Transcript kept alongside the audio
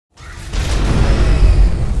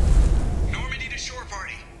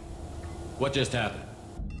What just happened?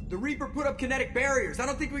 The Reaper put up kinetic barriers. I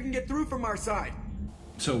don't think we can get through from our side.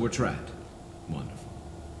 So we're trapped. Wonderful.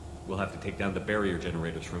 We'll have to take down the barrier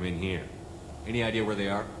generators from in here. Any idea where they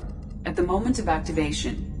are? At the moment of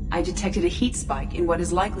activation, I detected a heat spike in what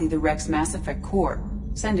is likely the wreck's Mass Effect core,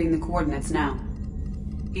 sending the coordinates now.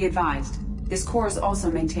 Be advised, this core is also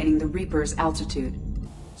maintaining the Reaper's altitude.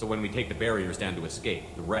 So when we take the barriers down to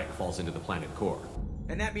escape, the wreck falls into the planet core.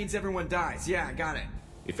 And that means everyone dies. Yeah, I got it.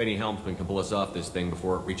 If any helmsman can pull us off this thing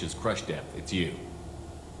before it reaches crush depth, it's you.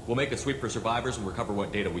 We'll make a sweep for survivors and recover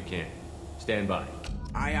what data we can. Stand by.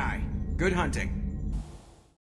 Aye, aye. Good hunting.